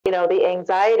the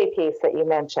anxiety piece that you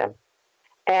mentioned,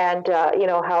 and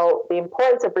how the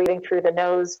importance of breathing through the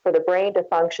nose for the brain to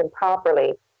function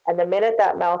properly. And the minute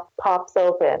that mouth pops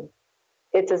open,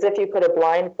 it's as if you put a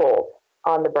blindfold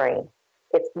on the brain.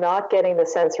 It's not getting the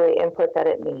sensory input that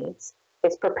it needs.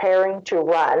 It's preparing to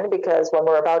run, because when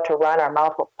we're about to run, our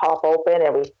mouth will pop open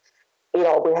and we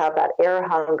have that air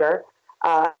hunger,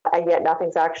 and yet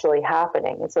nothing's actually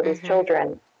happening. And so these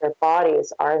children, their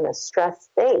bodies are in a stress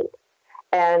state.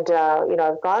 And,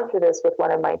 I've gone through this with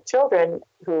one of my children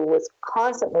who was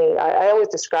constantly, I always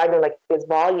described him like his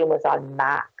volume was on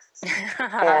max.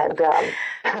 And,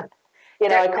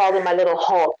 I called him my little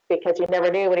Hulk, because you never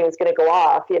knew when he was going to go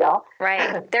off,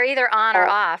 Right. They're either on or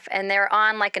off, and they're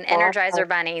on like an Energizer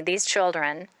bunny, these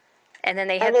children. And then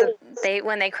they hit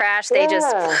when they crash, they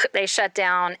shut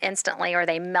down instantly, or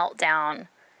they melt down.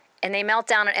 And they melt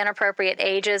down at inappropriate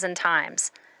ages and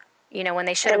times, when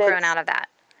they should have grown out of that.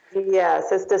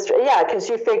 Yes, it's because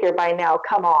you figure by now,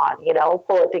 come on,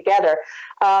 pull it together.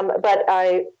 But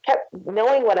I kept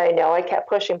knowing what I know. I kept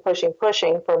pushing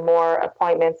for more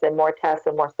appointments and more tests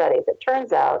and more studies. It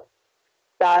turns out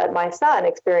that my son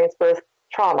experienced birth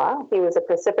trauma. He was a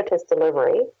precipitous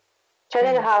delivery.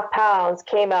 10.5 pounds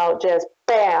came out just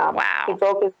bam. Wow. He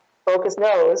broke his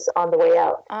nose on the way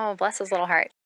out. Oh, bless his little heart.